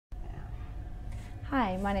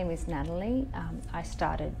Hi, my name is Natalie. I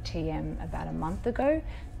started TM about a month ago.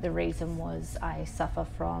 The reason was I suffer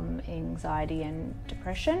from anxiety and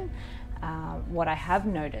depression. What I have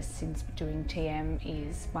noticed since doing TM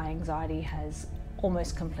is my anxiety has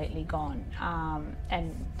almost completely gone,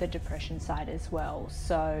 and the depression side as well.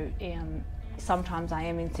 So sometimes I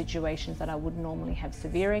am in situations that I would normally have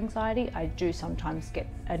severe anxiety. I do sometimes get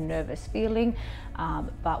a nervous feeling,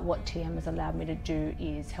 but what TM has allowed me to do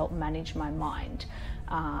is help manage my mind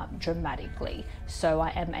dramatically. So I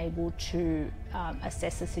am able to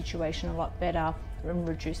assess the situation a lot better and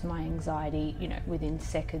reduce my anxiety, within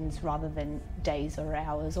seconds rather than days or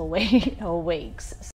hours or weeks.